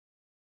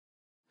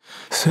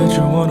Said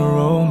you want a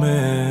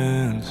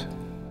romance,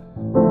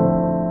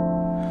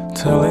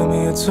 telling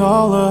me it's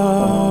all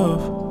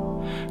love.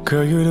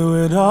 Girl, you do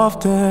it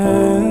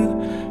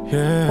often,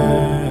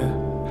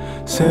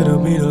 yeah. Said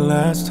it'll be the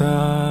last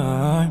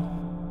time,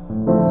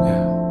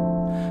 yeah.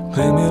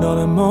 Blame it on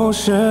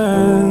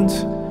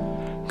emotions.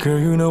 Girl,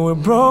 you know we're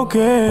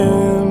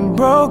broken,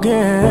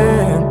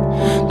 broken.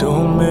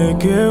 Don't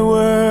make it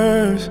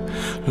worse.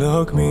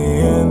 Look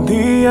me in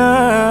the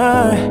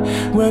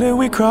eye. Where did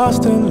we cross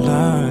the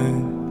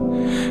line?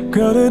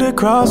 Girl, did it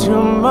cross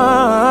your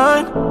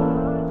mind?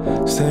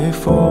 Stay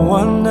for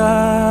one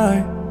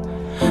night.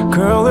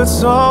 Girl,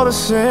 it's all the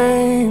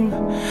same.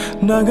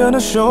 Not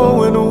gonna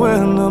show it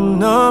when I'm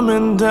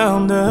numbing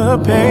down the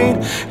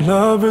pain.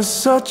 Love is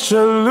such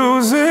a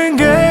losing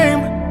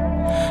game.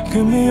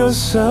 Give me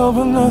yourself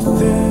or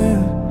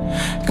nothing.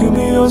 Give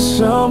me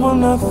yourself or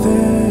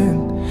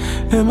nothing.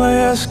 Am I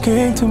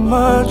asking too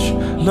much?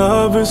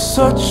 Love is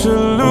such a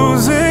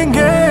losing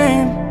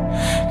game.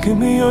 Give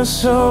me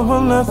yourself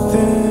or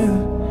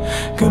nothing.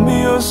 Give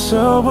me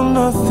yourself or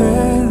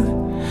nothing.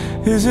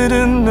 Is it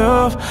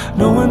enough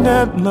knowing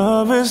that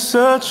love is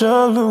such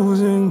a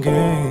losing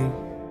game?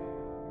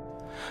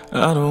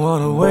 I don't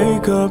wanna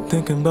wake up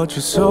thinking about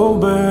you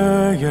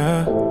sober,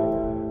 yeah.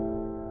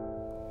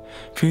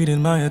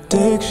 Feeding my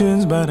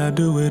addictions, but I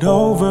do it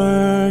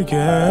over,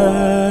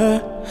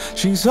 yeah.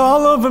 She's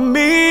all over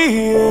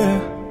me,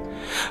 yeah.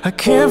 I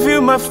can't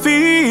feel my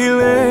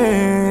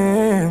feelings.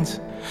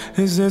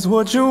 Is this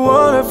what you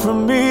wanted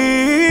from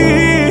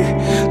me?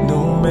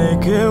 Don't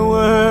make it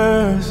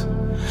worse.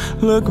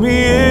 Look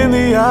me in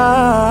the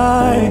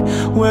eye.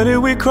 Where did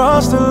we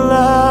cross the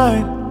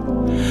line?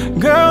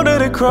 Girl,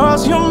 did it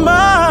cross your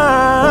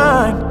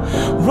mind?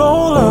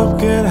 Roll up,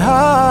 get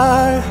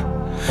high.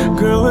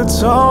 Girl,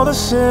 it's all the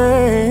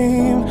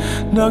same.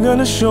 Not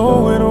gonna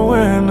show it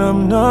when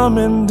I'm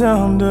numbing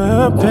down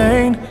the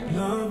pain.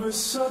 Love is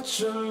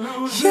such a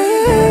loser.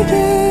 Yeah,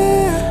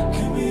 yeah.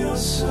 Give me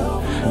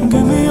yourself.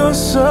 Give me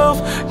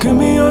yourself. Give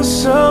me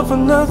yourself or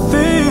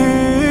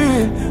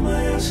nothing.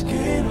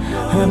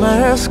 Am I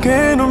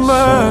asking too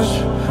much?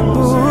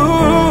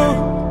 Ooh.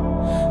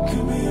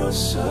 Give me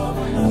yourself.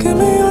 Give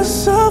me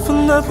yourself or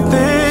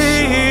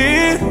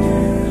nothing.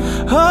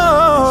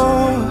 Oh.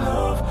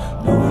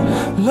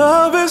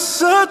 Love is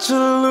such a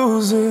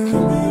losing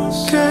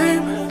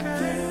game.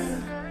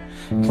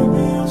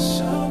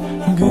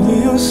 Give me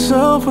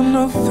yourself or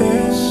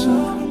nothing.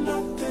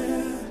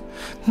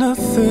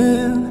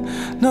 Nothing,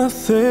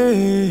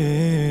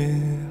 nothing.